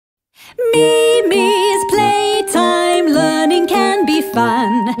Mimi's playtime, learning can be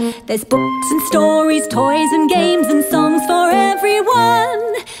fun. There's books and stories, toys and games and songs for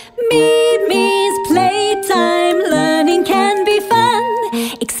everyone. Mimi's playtime, learning can be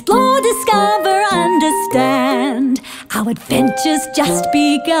fun. Explore, discover, understand. Our adventure's just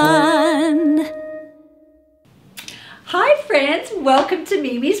begun. Hi friends, welcome to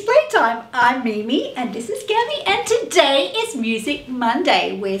Mimi's Playtime. I'm Mimi and this is Gabby, and today is Music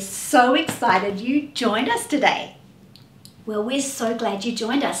Monday. We're so excited you joined us today. Well, we're so glad you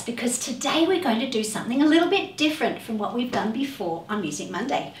joined us because today we're going to do something a little bit different from what we've done before on Music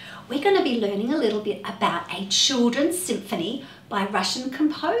Monday. We're going to be learning a little bit about a children's symphony by Russian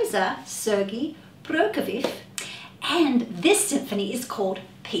composer Sergei Prokofiev, and this symphony is called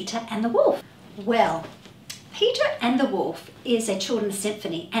Peter and the Wolf. Well, Peter and the Wolf is a children's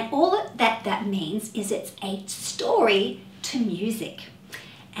symphony, and all that means is it's a story to music.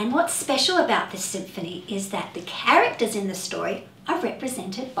 And what's special about this symphony is that the characters in the story are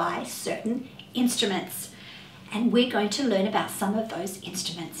represented by certain instruments. And we're going to learn about some of those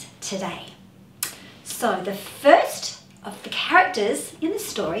instruments today. So the first of the characters in the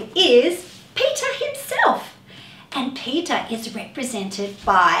story is Peter himself. And Peter is represented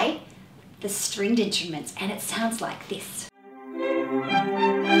by the stringed instruments, and it sounds like this.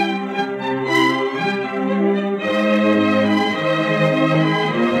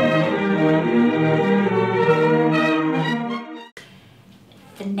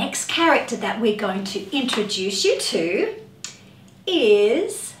 The next character that we're going to introduce you to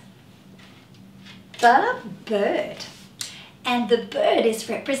is the bird. And the bird is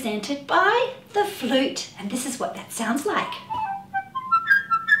represented by the flute, and this is what that sounds like.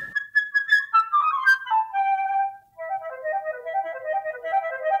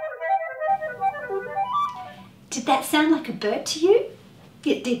 Did that sound like a bird to you?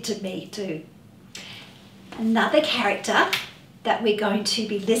 It did to me too. Another character that we're going to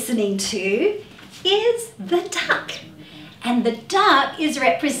be listening to is the duck. And the duck is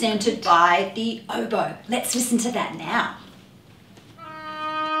represented by the oboe. Let's listen to that now.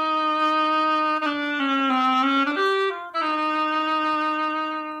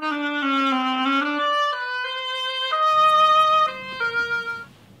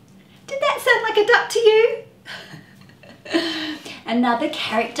 Did that sound like a duck to you? Another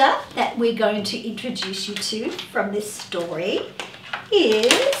character that we're going to introduce you to from this story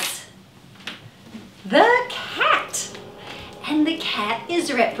is the cat. And the cat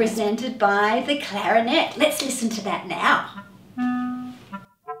is represented by the clarinet. Let's listen to that now.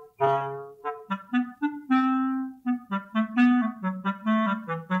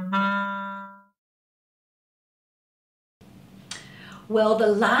 Well, the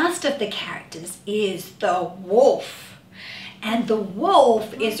last of the characters is the wolf. And the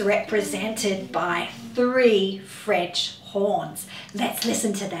wolf is represented by 3 French horns. Let's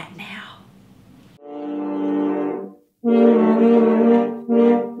listen to that now.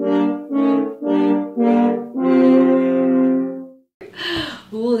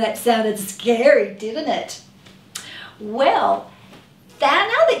 Ooh, that sounded scary, didn't it? Well, now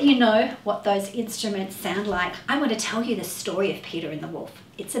that you know what those instruments sound like, I'm going to tell you the story of Peter and the Wolf.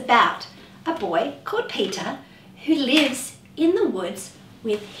 It's about a boy called Peter who lives in the woods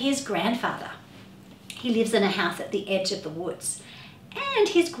with his grandfather. He lives in a house at the edge of the woods, and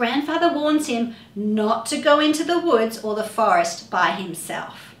his grandfather warns him not to go into the woods or the forest by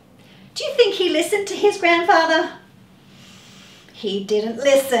himself. Do you think he listened to his grandfather? He didn't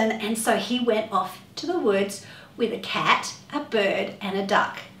listen, and so he went off to the woods with a cat, a bird, and a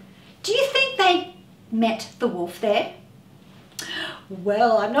duck. Do you think they met the wolf there?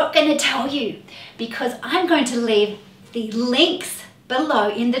 Well, I'm not going to tell you because I'm going to leave the links below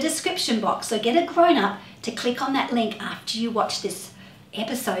in the description box. So get a grown-up to click on that link after you watch this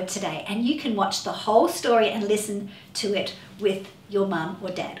episode today, and you can watch the whole story and listen to it with your mum or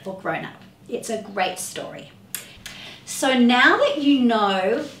dad or grown-up. It's a great story. So now that you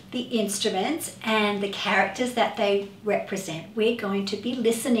know the instruments and the characters that they represent, we're going to be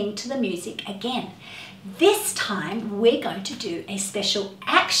listening to the music again. This time we're going to do a special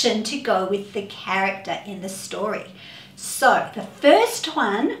action to go with the character in the story. So the first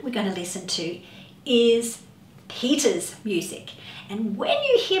one we're going to listen to is Peter's music. And when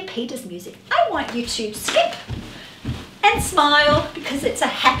you hear Peter's music, I want you to skip and smile because it's a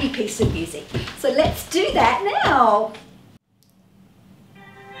happy piece of music. So let's do that now.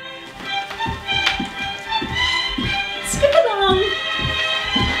 Skip along.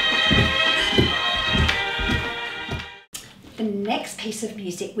 The next piece of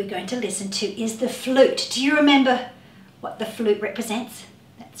music we're going to listen to is the flute. Do you remember what the flute represents?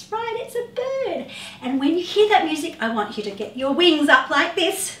 That's That's right, it's a bird. And when you hear that music, I want you to get your wings up like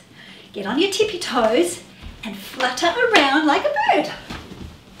this, get on your tippy toes and flutter around like a bird.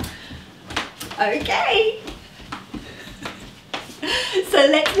 Okay. So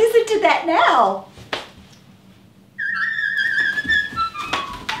let's listen to that now.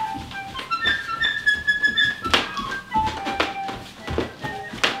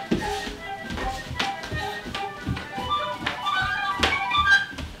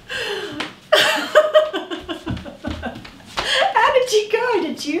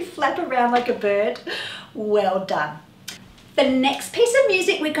 Did you flap around like a bird? Well done. The next piece of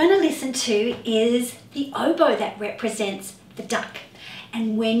music we're going to listen to is the oboe that represents the duck.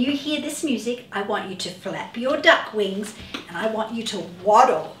 And when you hear this music, I want you to flap your duck wings and I want you to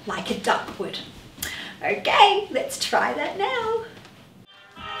waddle like a duck would. Okay, let's try that now.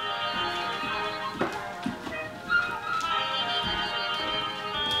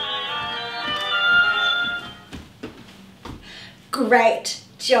 Great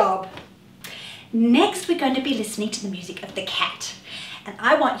job. Next, we're going to be listening to the music of the cat. And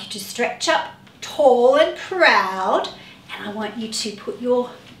I want you to stretch up tall and proud. And I want you to put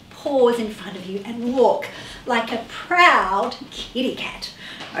your paws in front of you and walk like a proud kitty cat.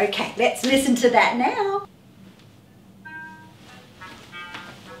 Okay, let's listen to that now.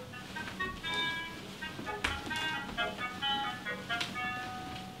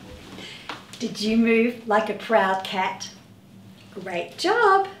 Did you move like a proud cat? Great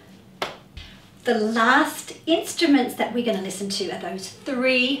job. The last instruments that we're going to listen to are those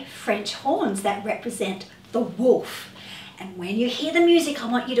 3 French horns that represent the wolf. And when you hear the music,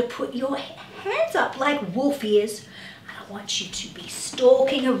 I want you to put your hands up like wolf ears. And I want you to be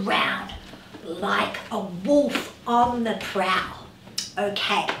stalking around like a wolf on the prowl.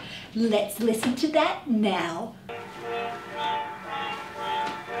 Okay, let's listen to that now.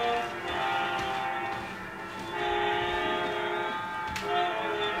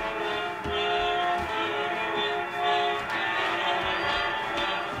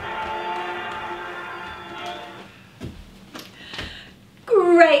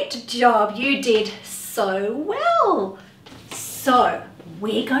 Great job, you did so well. So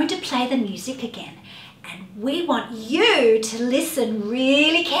we're going to play the music again and we want you to listen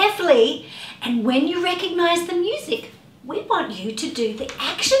really carefully, and when you recognize the music, we want you to do the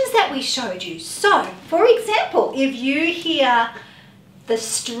actions that we showed you. So for example, if you hear the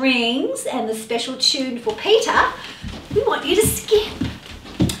strings and the special tune for Peter, we want you to skip.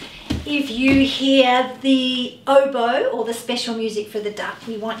 If you hear the oboe or the special music for the duck,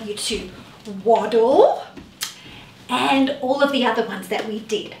 we want you to waddle, and all of the other ones that we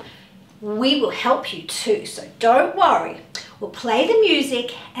did. We will help you too, so don't worry. We'll play the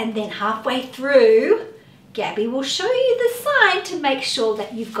music and then halfway through, Gabby will show you the sign to make sure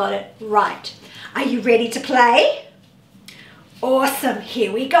that you've got it right. Are you ready to play? Awesome,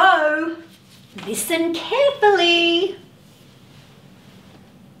 here we go. Listen carefully.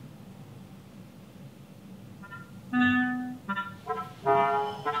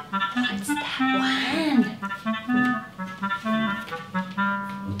 What's that one?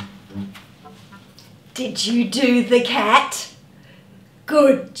 Did you do the cat?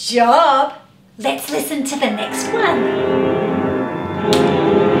 Good job. Let's listen to the next one.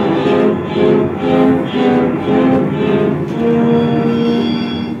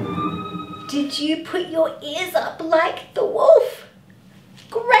 Did you put your ears up like the wolf?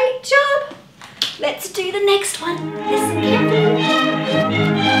 Great job. Let's do the next one. Listen carefully.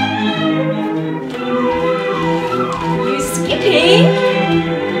 You skipping?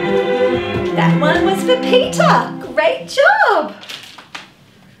 That one was for Peter. Great job.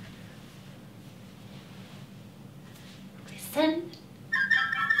 Listen.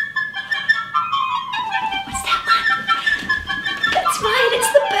 What's that one? That's right,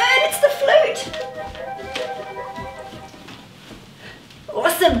 it's the bird, it's the flute.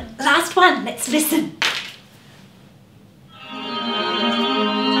 Awesome, last one, let's listen.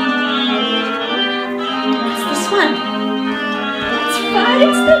 What's this one? That's right,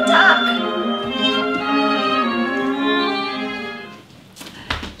 it's the duck.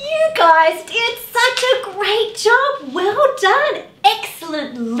 You guys did such a great job. Well done.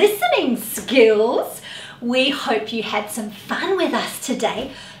 Excellent listening skills. We hope you had some fun with us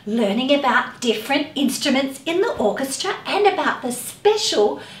today, learning about different instruments in the orchestra and about the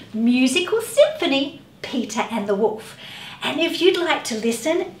special musical symphony, Peter and the Wolf. And if you'd like to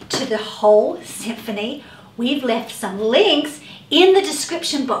listen to the whole symphony, we've left some links in the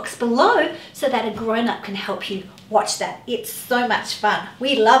description box below so that a grown-up can help you watch that. It's so much fun.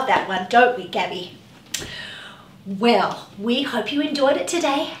 We love that one, don't we, Gabby? Well, we hope you enjoyed it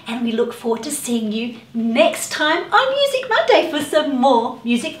today, and we look forward to seeing you next time on Music Monday for some more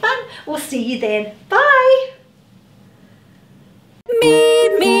music fun. We'll see you then. Bye!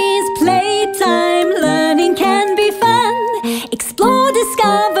 Mimi's playtime, learning can be fun. Explore,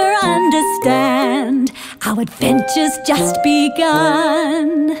 discover, understand. Our adventure's just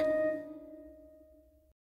begun.